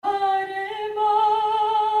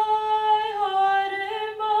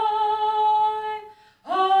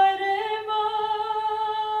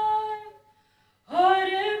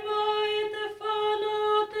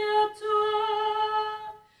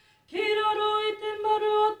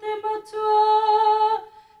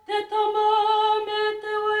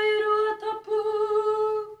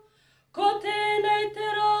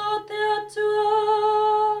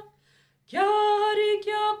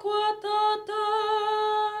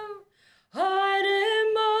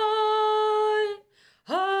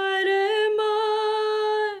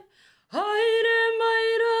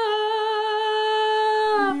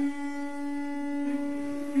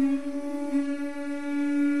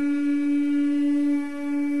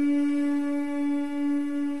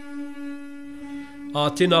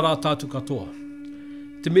Tēnā rā tātu katoa.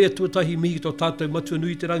 Te mea tuatahi mihi tō tātou matua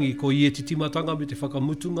nui te rangi ko i e te timatanga me te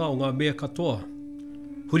whakamutunga o ngā mea katoa.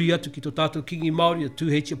 Huri atu ki tō tātou kingi Māori a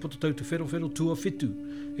tūheitia pototau te whero tua whitu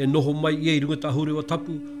e noho mai i e rungata hurua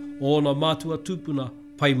tapu o ona mātua tūpuna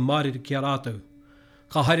pai mārere ki a rātou.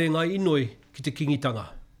 Ka haere ngā inoi ki te kingitanga.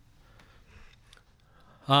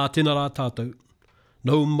 Tēnā rā tātou.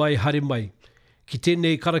 Nau mai hare mai. Ki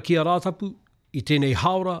tēnei karakia rātapu, i tēnei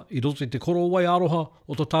haora, i roto i te korowai aroha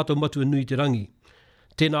o tō tātou matua nui te rangi.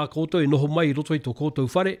 Tēnā koutou e noho mai i roto i tō koutou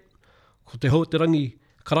whare, ko te hau te rangi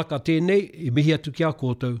karaka tēnei i mihi atu ki a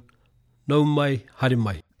koutou. Nau mai, haere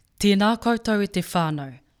mai. Tēnā koutou e te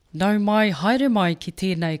whānau. Nau mai, haere mai ki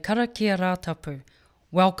tēnei karakia rātapu.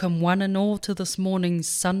 Welcome one and all to this morning's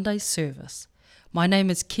Sunday service. My name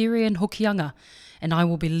is Kerry-Ann Hokianga, and I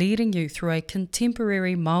will be leading you through a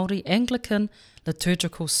contemporary Māori Anglican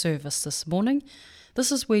liturgical service this morning.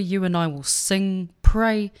 This is where you and I will sing,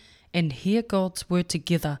 pray, and hear God's word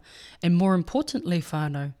together. And more importantly,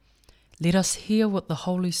 whānau, let us hear what the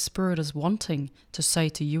Holy Spirit is wanting to say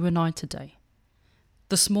to you and I today.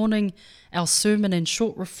 This morning, our sermon and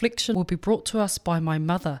short reflection will be brought to us by my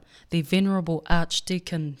mother, the Venerable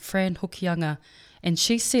Archdeacon Fran Hokianga, and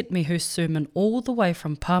she sent me her sermon all the way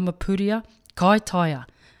from Pāmapuria, Kaitaia,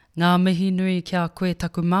 ngā mihi nui kia koe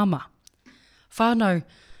taku mama. Whānau,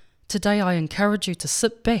 today I encourage you to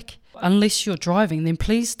sit back. Unless you're driving, then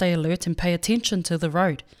please stay alert and pay attention to the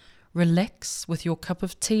road. Relax with your cup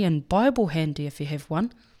of tea and Bible handy if you have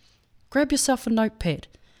one. Grab yourself a notepad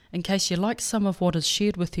in case you like some of what is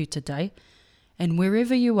shared with you today. And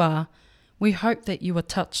wherever you are, we hope that you are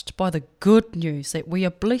touched by the good news that we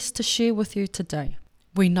are blessed to share with you today.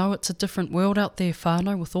 We know it's a different world out there,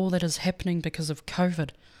 whānau, with all that is happening because of COVID.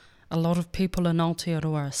 A lot of people in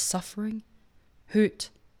Aotearoa are suffering, hurt,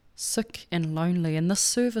 sick and lonely, and this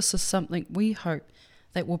service is something we hope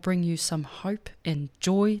that will bring you some hope and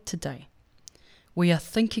joy today. We are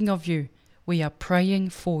thinking of you, we are praying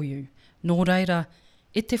for you. Nō reira,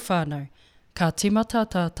 e te whānau, ka timata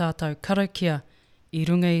tā tātou karakia, i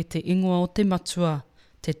runga i te ingoa o te matua,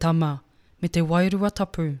 te tama, me te wairua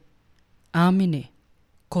tapu. Āmine,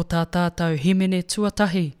 ko tā tātou himene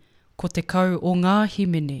tuatahi, ko te kau o ngā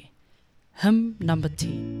himene. Hymn number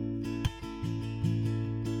 10.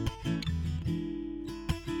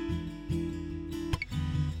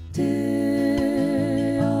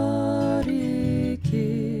 Te ariki,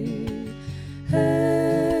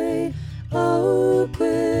 hei, au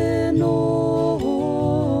koe noho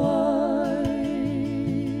ai.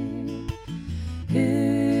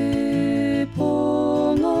 He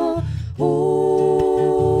ponga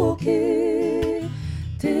hoki,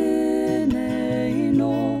 tēnei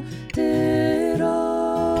no te rā.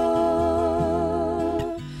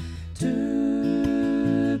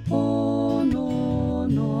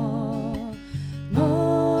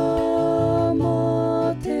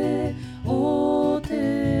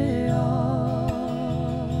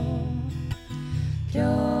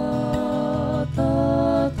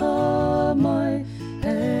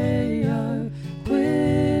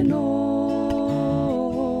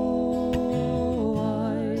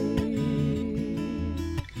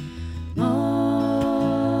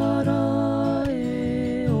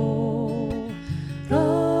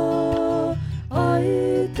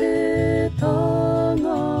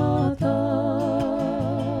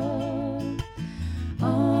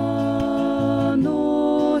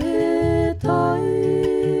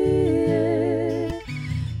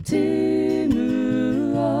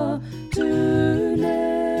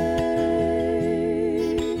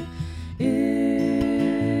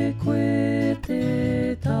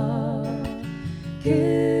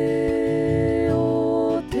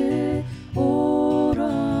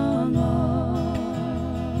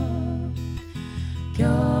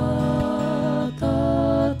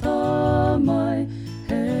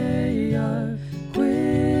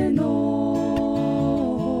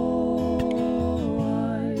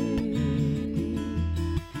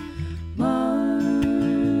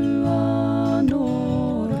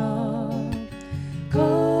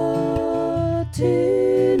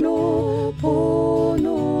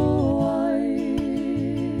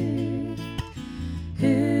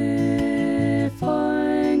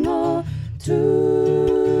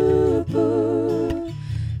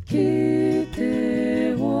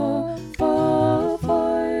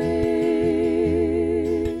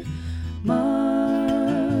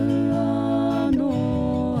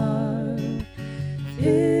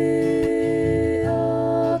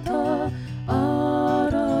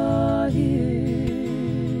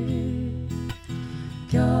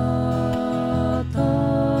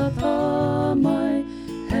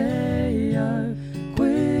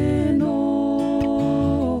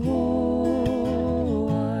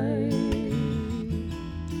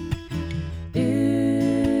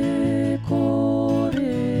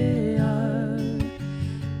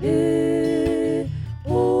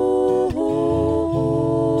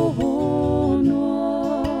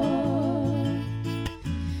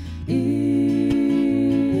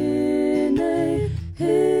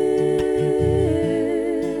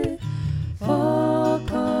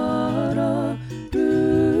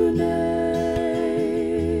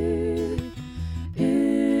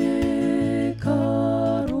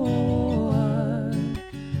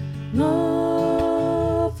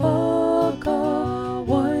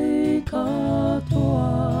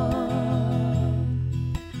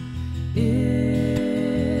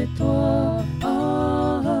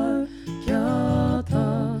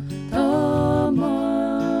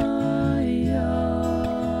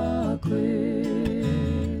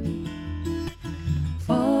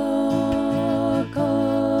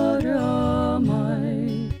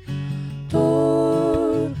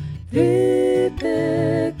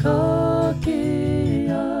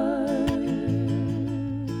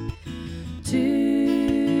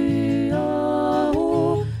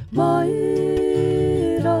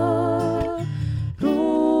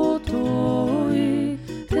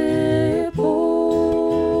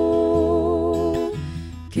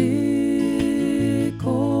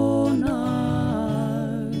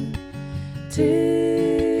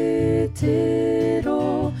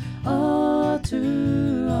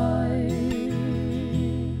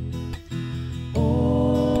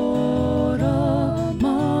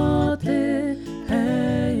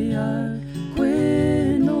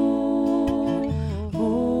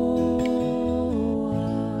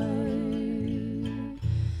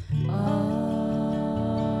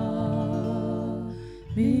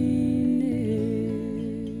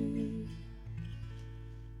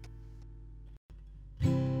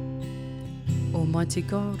 Almighty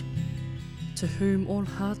God, to whom all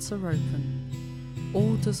hearts are open,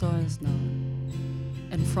 all desires known,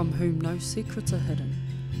 and from whom no secrets are hidden,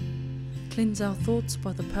 cleanse our thoughts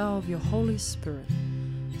by the power of your Holy Spirit,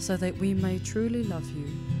 so that we may truly love you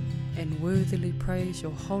and worthily praise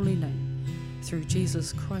your holy name, through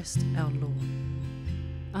Jesus Christ our Lord.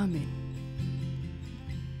 Amen.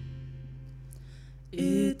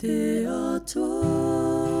 E te atua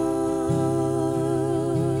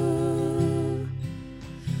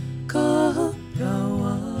ka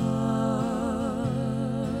rawa,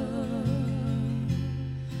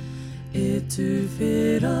 e tu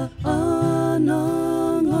whera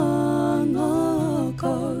ana ngā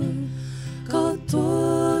kau,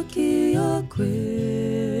 katoa ki a koe.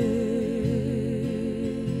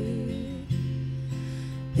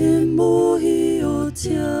 E mohi o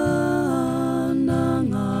tiana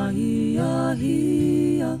ngā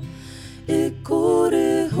hia, e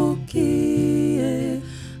kore hoki e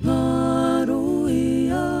ngaro i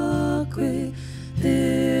a koe,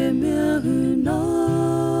 te mea huna.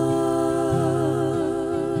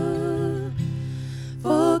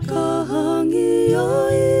 Whakahangi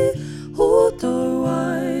ai, hoto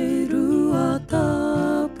ai rua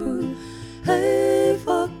tapu, hei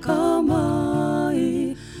whakamai,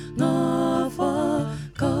 ngā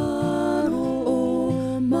whakaro o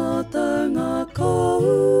matanga kou.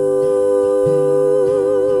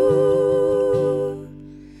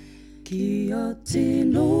 Kia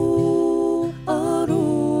tino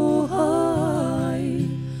aroha ai,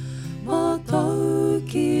 matau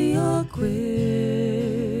ki a koe.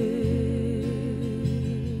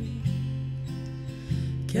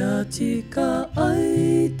 Kia tika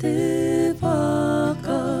ai te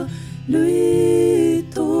whaka nui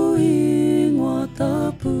to ingoa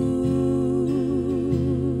tapu.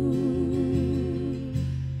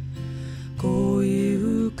 Ko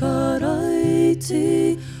ihu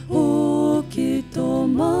karaiti o ki tō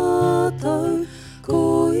mātau,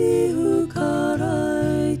 ko ihu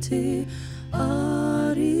karaiti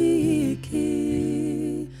ariki.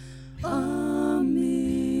 Amine.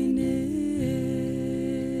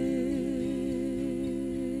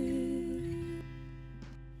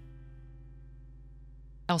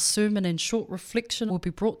 Our sermon and short reflection will be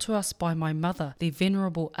brought to us by my mother, the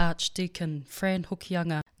Venerable Archdeacon Fran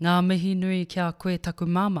Hokianga. Ngā mihi nui kia koe taku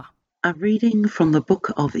mama. A reading from the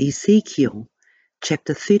book of Ezekiel,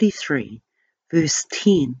 chapter 33, verse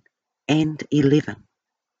 10 and 11.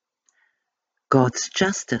 God's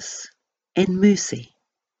justice and mercy.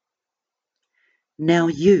 Now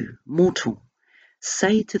you, mortal,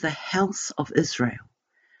 say to the house of Israel,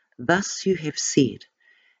 thus you have said,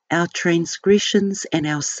 our transgressions and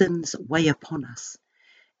our sins weigh upon us,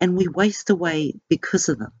 and we waste away because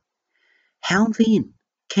of them. How then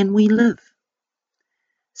can we live?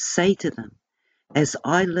 Say to them, as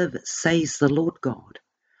I live, says the Lord God,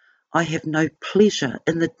 I have no pleasure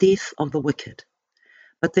in the death of the wicked,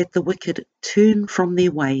 but that the wicked turn from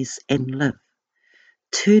their ways and live.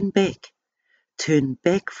 Turn back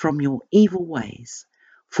from your evil ways,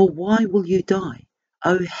 for why will you die,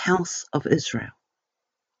 O house of Israel?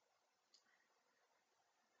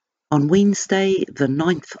 On Wednesday, the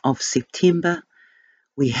 9th of September,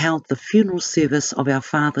 we held the funeral service of our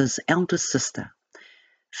father's eldest sister,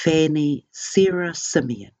 Fanny Sarah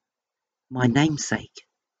Simeon, my namesake.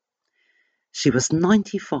 She was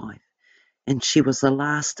 95, and she was the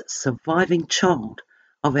last surviving child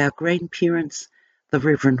of our grandparents, the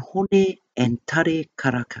Reverend Hone and Tare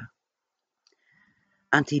Karaka.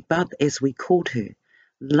 Auntie Bub, as we called her,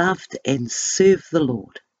 loved and served the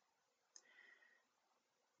Lord.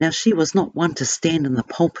 Now, she was not one to stand in the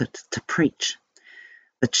pulpit to preach,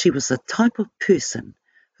 but she was the type of person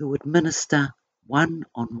who would minister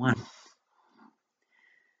one-on-one.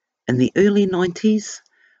 In the early 90s,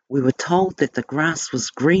 we were told that the grass was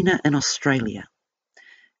greener in Australia.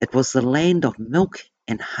 It was the land of milk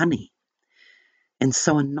and honey. And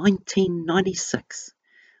so in 1996,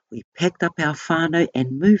 we packed up our whānau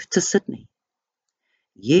and moved to Sydney.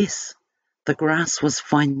 Yes, the grass was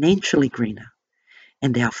financially greener,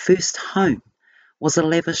 and our first home was a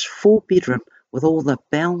lavish 4-bedroom with all the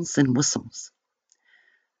bells and whistles.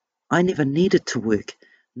 I never needed to work,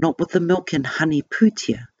 not with the milk and honey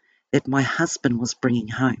putia that my husband was bringing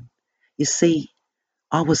home. You see,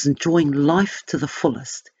 I was enjoying life to the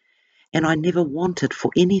fullest, and I never wanted for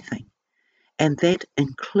anything, and that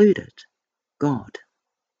included God.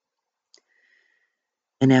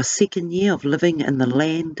 In our second year of living in the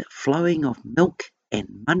land flowing of milk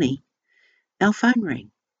and money, our phone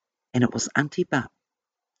rang, and it was Auntie Bub.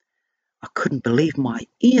 I couldn't believe my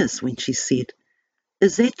ears when she said,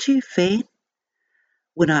 "Is that you, Fan?"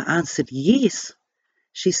 When I answered yes,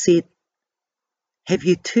 she said, "Have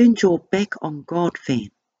you turned your back on God,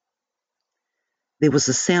 Fan?" There was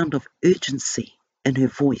a sound of urgency in her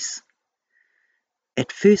voice.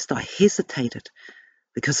 At first I hesitated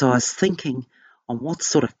because I was thinking on what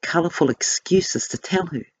sort of colourful excuses to tell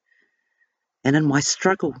her. And in my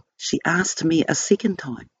struggle, she asked me a second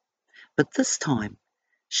time. But this time,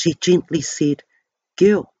 she gently said,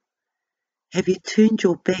 "Girl, have you turned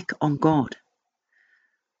your back on God?"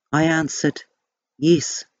 I answered,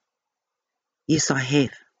 "Yes, I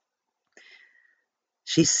have."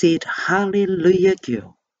 She said, "Hallelujah,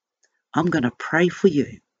 girl. I'm going to pray for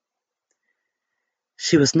you."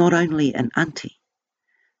 She was not only an auntie,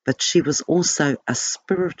 but she was also a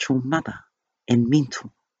spiritual mother and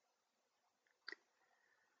mentor.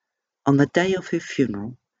 On the day of her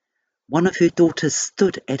funeral, one of her daughters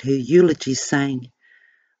stood at her eulogy saying,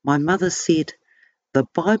 "My mother said, the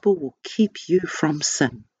Bible will keep you from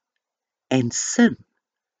sin, and sin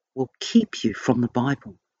will keep you from the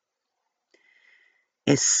Bible."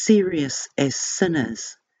 As serious as sin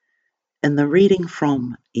is, in the reading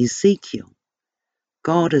from Ezekiel,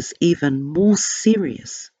 God is even more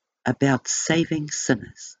serious about saving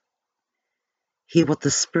sinners. Hear what the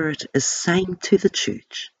Spirit is saying to the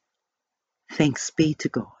church. Thanks be to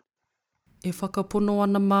God. E whakapono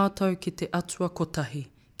ana mātou ki te atua kotahi,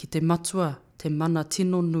 ki te matua, te mana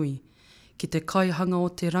tino nui, ki te kaihanga o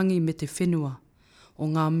te rangi me te whenua, o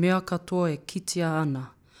ngā mea katoa e kitia ana,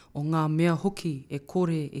 o ngā mea hoki e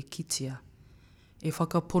kore e kitia. E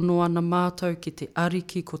whakapono ana mātou ki te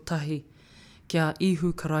ariki kotahi, kia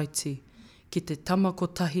ihu karaiti, ki te tama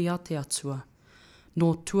kotahi a te atua.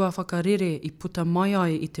 No tua whakarere i puta mai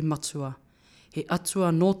ai i te matua, he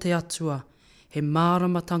atua no te atua, he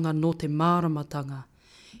māramatanga no te māramatanga,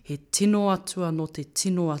 he tino atua no te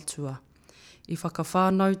tino atua. I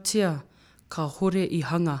whakawhānautia, ka hore i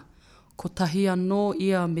hanga, kotahi anō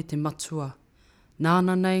ia me te matua.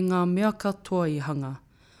 Nāna nei ngā mea katoa i hanga,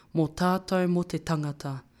 mō tātou mo te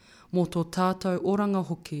tangata, mō tō tātou oranga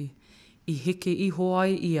hoki, i heke iho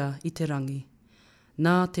ai ia i te rangi.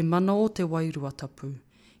 Nā te mana o te wairua tapu,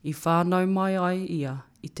 i whānau mai ai ia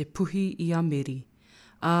i te puhi i Ameri,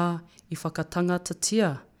 i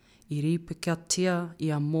whakatangatatia, i ripikatia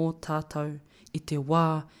ia mō tātou, i te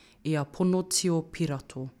wā, i a pono tio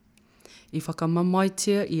pirato. I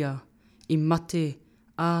whakamamaitia ia, i mate,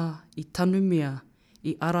 i tanumia,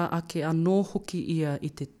 i ara ake anō hoki ia i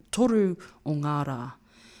te toru o ngā rā,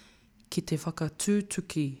 ki te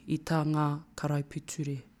whakatūtuki i tā ngā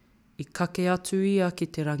karaiputure. I kake atu ia ki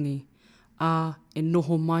te rangi, e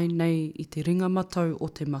noho mai nei i te ringa matau o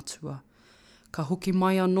te matua. Ka hoki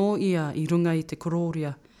mai anō ia i runga i te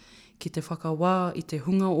kororia, ki te whakawā i te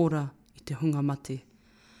hunga ora i te hunga mate.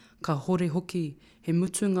 Ka hore hoki he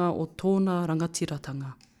mutunga o tōna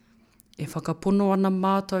rangatiratanga. E whakapono ana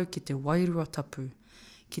mātou ki te wairua tapu,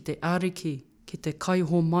 ki te ariki, ki te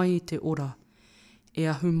kaiho mai i te ora. E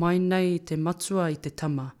ahu mai nei i te matua i te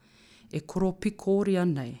tama, e koro pikoria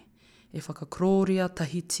nei, e whakakroria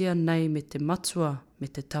tahitia nei me te matua me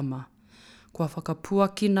te tama. Kua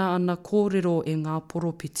whakapuakina ana kōrero e ngā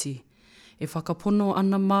poropiti, e whakapono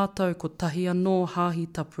ana mātou ko tahi anō hāhi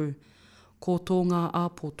tapu, ko tō ngā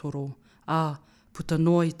āpōtoro, puta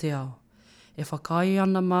noa i te ao. E whakai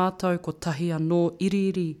ana mātou ko tahi anō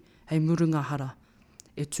iriiri hei murungahara.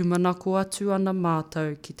 E tumanako atu ana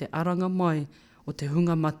mātou ki te aranga mai o te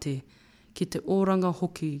hunga mate, ki te oranga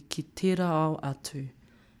hoki ki tērā ao atu.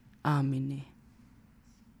 Āmene.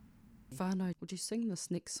 Whānau, would you sing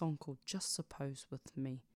this next song called Just Suppose with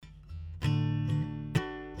me?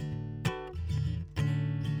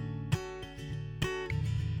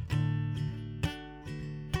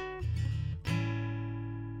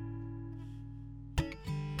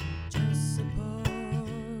 Just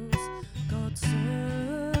suppose God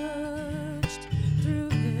searched through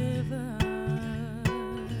heaven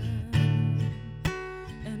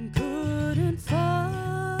and couldn't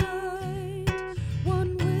find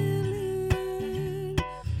one willing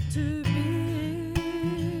to be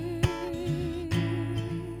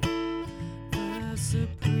the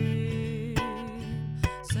supreme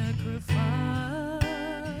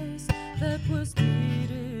sacrifice that was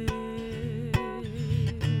needed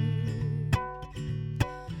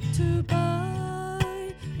to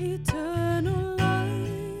buy eternal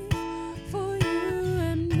life for you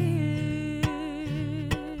and me.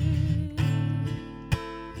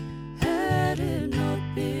 Had it not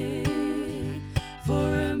been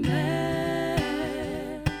for a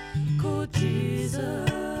man called Jesus,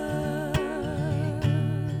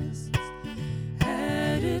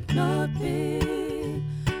 had it not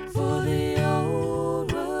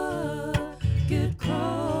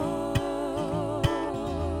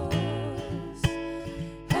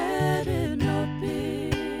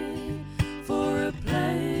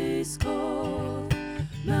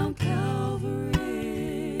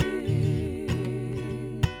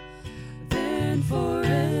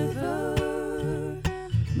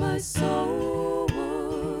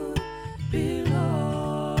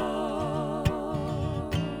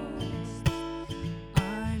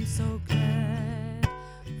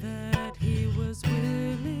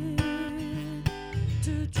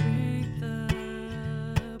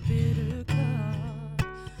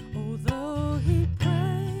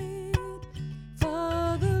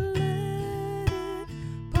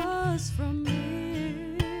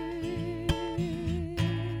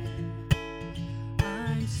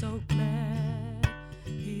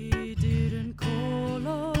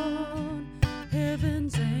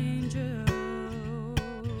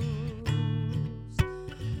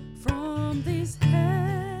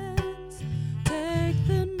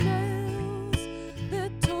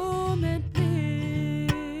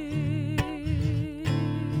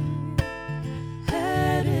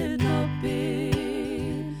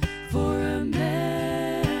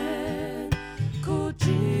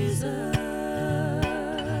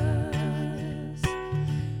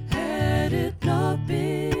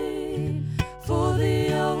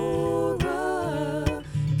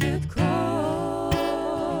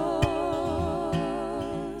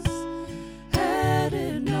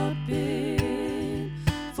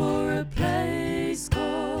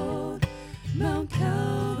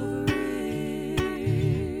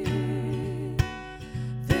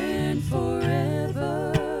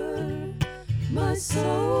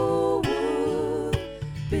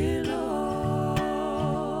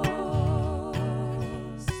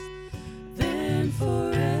and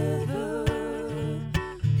forever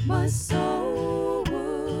my soul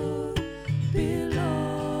would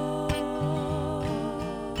belong.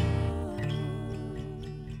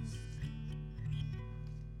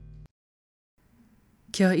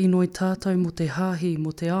 Kia inoi tātou mo te hāhi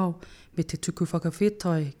mo te ao, me te tuku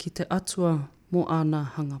whakawhetai ki te atua mo āna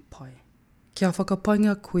hangapai. Kia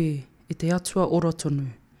whakapainga koe i te atua ora tonu.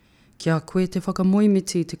 Kia koe te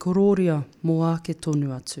whakamoimiti te kororia mō ake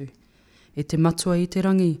tonu atu. E te matua i te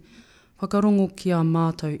rangi, whakarongo ki a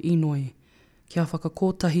mātou inoi, kia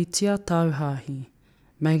whakakotahi tia tauhāhi.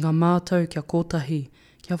 Mei ngā mātou kia kotahi,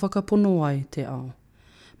 kia whakapono ai te ao.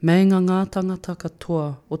 Mei ngā tangata katoa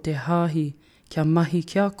o te hāhi, kia mahi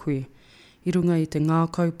kia koe, i runga i te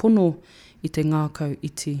ngākau pono, i te ngākau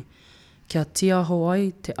iti. Kia tiaho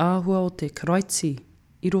ai te āhua o te karaiti,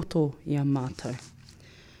 i roto i a mātou.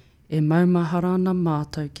 E maumaharana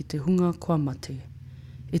mātou ki te hunga kua mate.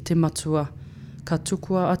 E te matua, ka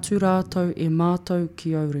tukua atu rātou e mātou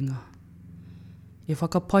ki auringa. E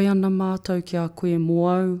whakapai ana mātou ki a koe mō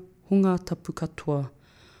au hunga tapu katoa,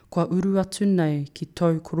 kua uru atu nei ki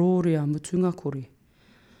tau kororia mutunga kore.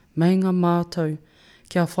 Mei ngā mātou,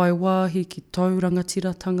 kia whai wāhi ki tau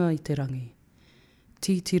rangatiratanga i te rangi.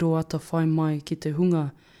 Titiro ata whai mai ki te hunga,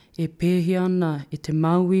 e pēhi ana e te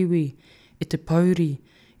mauiwi, e te pauri,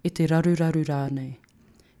 e te raruraru rānei.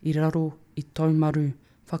 I raro i taumaru,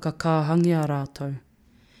 whakakāhangi a rātou.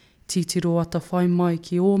 Titiro ata whai mai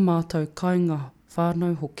ki o mātou kainga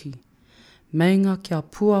whānau hoki. Meinga kia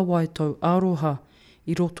puawai tau aroha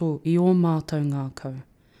i roto i o mātou ngākau.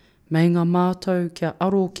 Mei ngā mātou kia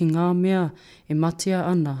aro ki ngā mea e matia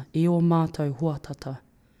ana i o mātou huatata.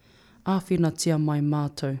 Āwhina tia mai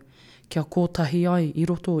mātou kia kotahi ai i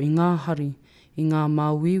roto i ngā hari, i ngā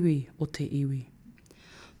māwiwi o te iwi.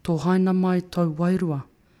 Tō haina mai tau wairua,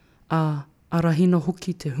 arahina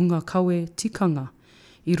hoki te hunga kawe tikanga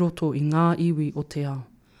i roto i ngā iwi o te ao.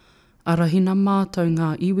 Arahina mātou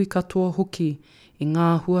ngā iwi katoa hoki i ngā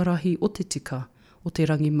huarahi o te tika o te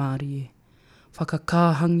rangi Mārie.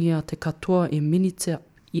 Whakakāhangia te katoa e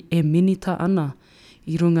minita ana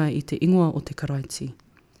i runga i te ingoa o te karaiti.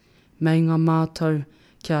 Mei ngā mātou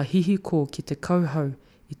kia hihiko ki te kauhau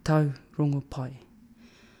i tau rongo pai.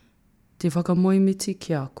 Te whakamoimiti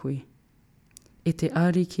ki a koe. E te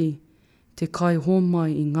ariki, te kai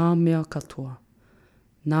homai i ngā mea katoa.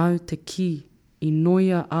 Nau te ki i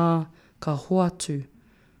noia a ka hoatu,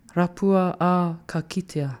 rapua a ka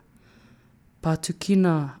kitea,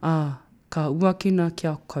 pātukina a ka uakina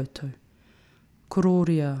kia koutou.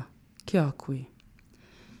 Kororia kia koe.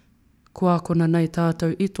 Kua kona nei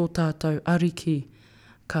tātou i tō tātou ariki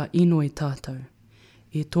ka inoi tātou.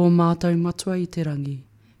 E tō mātou matua i te rangi,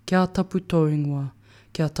 kia tapu tō ingoa,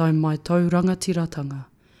 kia tai mai tau rangatiratanga,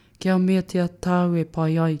 kia mea te tāu e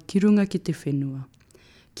pai ai ki runga ki te whenua,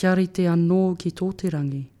 kia rite anō ki tō te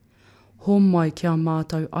rangi. Ho mai kia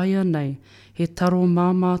mātou aia nei, he taro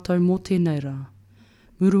mā mātou mō tēnei rā.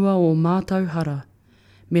 Murua o mātou hara,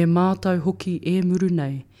 me mātou hoki e muru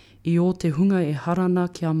nei, i o te hunga e harana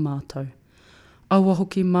kia mātou. Aua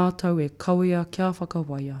hoki mātou e kawea kia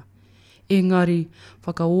whakawaia. Engari,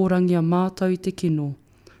 whakaorangia mātou i te kino,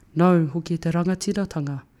 nau hoki te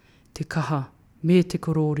rangatiratanga, te kaha, me te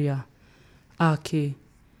kororia. Ake,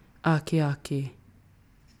 ake, ake.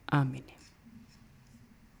 Āmene.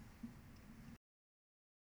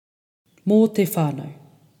 Mō te whānau.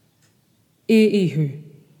 E ihu.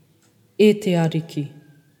 E te ariki.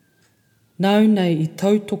 Nau nei i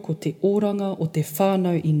tautoko te oranga o te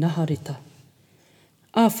whānau i Nahareta.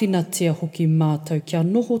 Āwhina tia hoki mātou kia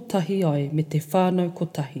noho tahi ai me te whānau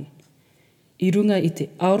kotahi. I runga i te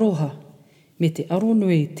aroha me te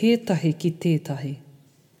aronui tētahi ki tētahi.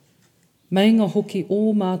 Meinga hoki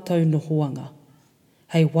o mātou nohoanga.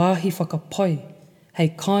 Hei wāhi whakapai,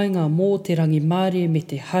 hei kāinga mō te rangi Mārie me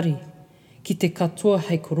te hari, ki te katoa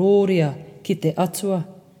hei kororia, ki te atua,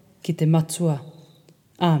 ki te matua.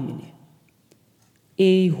 Āmene. E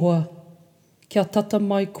ihoa, kia tata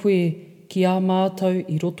mai koe ki a mātou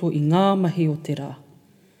i roto i ngā mahi o te rā.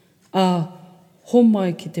 Ho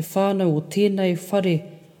mai ki te whānau o tēnei whare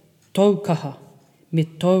taukaha me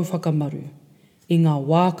tau whakamaru i ngā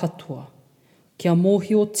wā katoa. Kia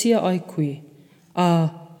mōhio tia ai koe,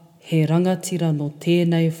 he rangatira no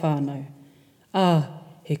tēnei whānau.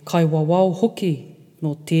 He kaiwawao hoki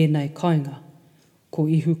no tēnei kainga. Ko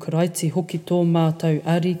ihu karaiti hoki tō mātou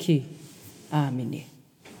ariki. Āmene.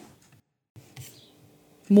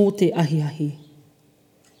 Mō te ahiahi.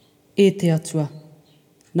 E te atua.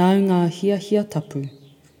 Nau ngā hiahia tapu.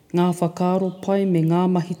 Ngā whakaaro pai me ngā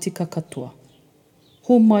mahi tika katoa.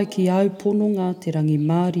 Ho mai ki au pono ngā te rangi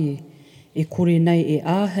Mārie E kore nei e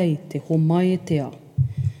āhei te homai e te ao.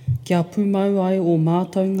 Kia pūmau ai o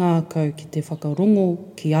mātou ngākau ki te whakarongo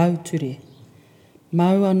ki auture.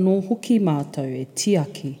 Mau anō hoki mātou e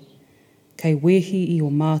tiaki, kei wehi i o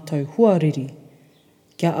mātou huariri.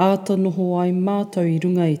 Kia āta noho ai mātou i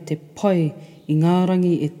runga i te pai i ngā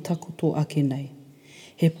rangi e takoto ake nei.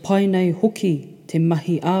 He pai nei hoki te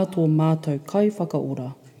mahi ātō mātou kai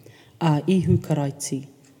whakaora, a ihu karaiti.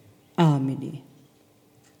 Āmeni.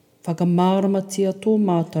 Whakamāramatia tō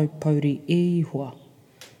mātou pauri e ihua.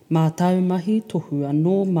 Mā taumahi tohu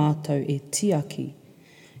anō mātou e tiaki,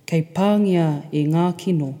 kei pāngia e ngā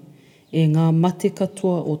kino, e ngā mate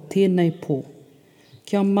katoa o tēnei pō.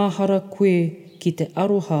 Kia mahara koe ki te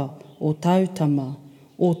aroha o tautama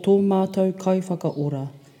o tō mātou kai whakaora,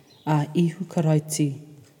 a ihu karaiti.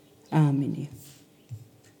 Āmeni.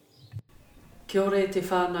 Kia ora te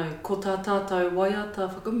whānau, ko tā tātou waiata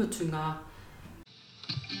whakamutunga.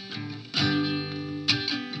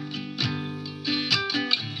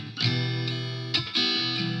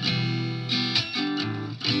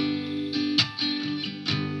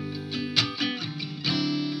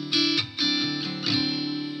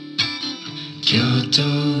 Kia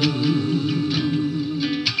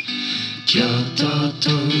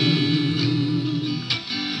tātou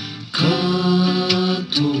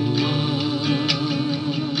katoa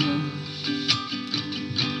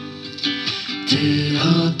te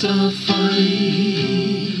ata whai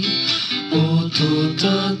o tō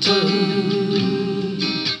tātou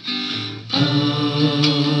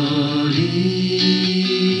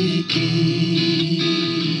ariki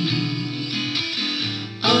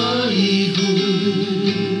aihu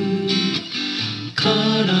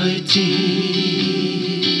karaiti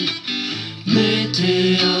me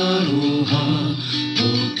te aroha o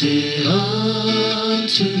te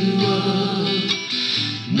atua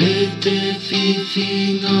me te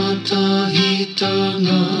whiwhinga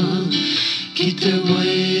tahitanga ki te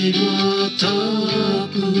wairua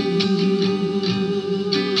tapu.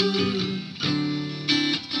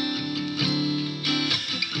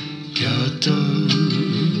 Kia tātou,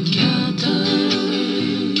 kia tātou,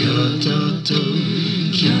 kia tātou,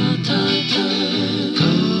 kia tātou,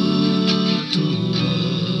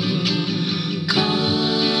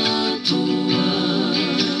 katoa,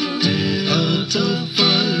 te ata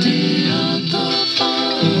whai, o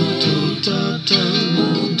tō tātou,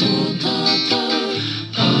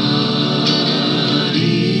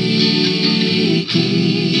 ariki,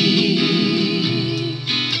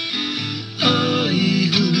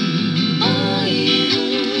 aihu,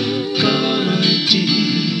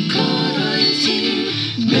 karaiti,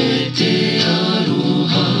 me te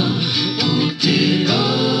aroha o te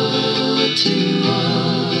atua,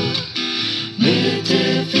 me te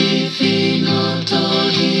whiwhinga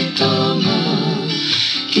tahitanga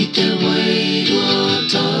ki te wairua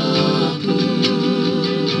tapu.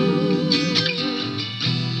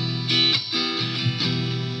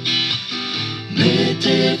 Me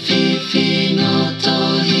te whiwhinga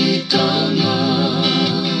tahitanga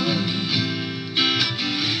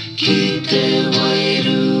ki te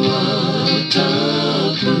wairua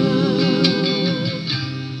tapu.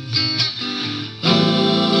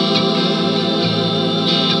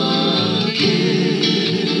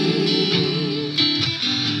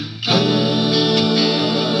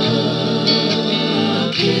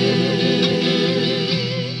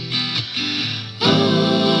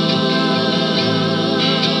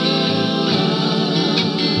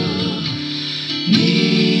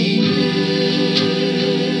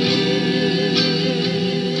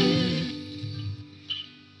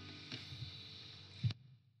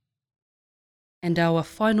 And our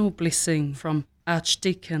final blessing from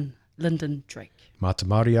Archdeacon Lyndon Drake. Mā te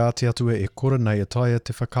Māori āti atua e kora nei a taia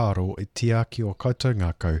te whakaro e tiaki o koutou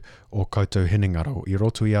ngākau o koutou henengaro i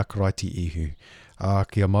roto i a karaiti ihu.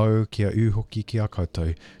 Kia mau, kia uhoki ki a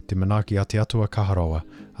koutou, te manaaki a te atua kaharoa,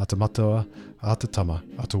 a te matua, a te tama,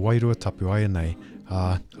 a te wairua tapu ai nei,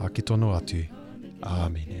 a ki tono atu.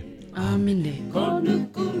 Āmene. Āmene.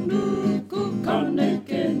 Kanukunuku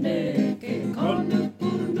kaneke neke,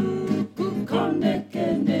 kanukunuku kaneke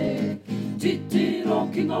neke, titiro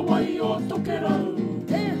ki ngā wai o tokerau.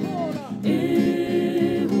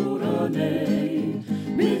 E hora nei,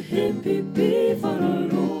 me he pipi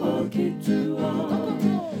whararoa ki tua.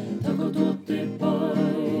 Takato te pai,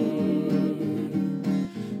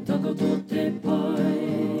 takato te pai.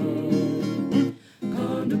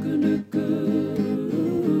 Kanukunuku,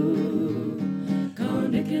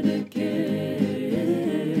 kaneke neke,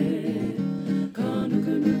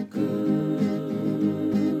 kanukunuku.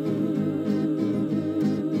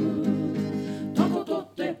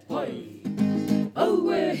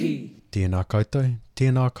 ngā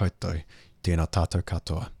koutou, tēnā tātou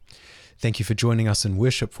katoa. Thank you for joining us in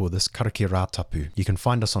worship for this Karakia Rātapu. You can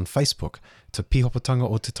find us on Facebook, Te Pihopatanga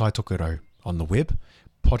o Te Taitokerau, on the web,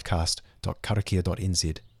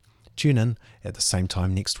 podcast.karakia.nz. Tune in at the same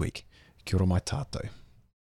time next week. Kia ora mai tātou.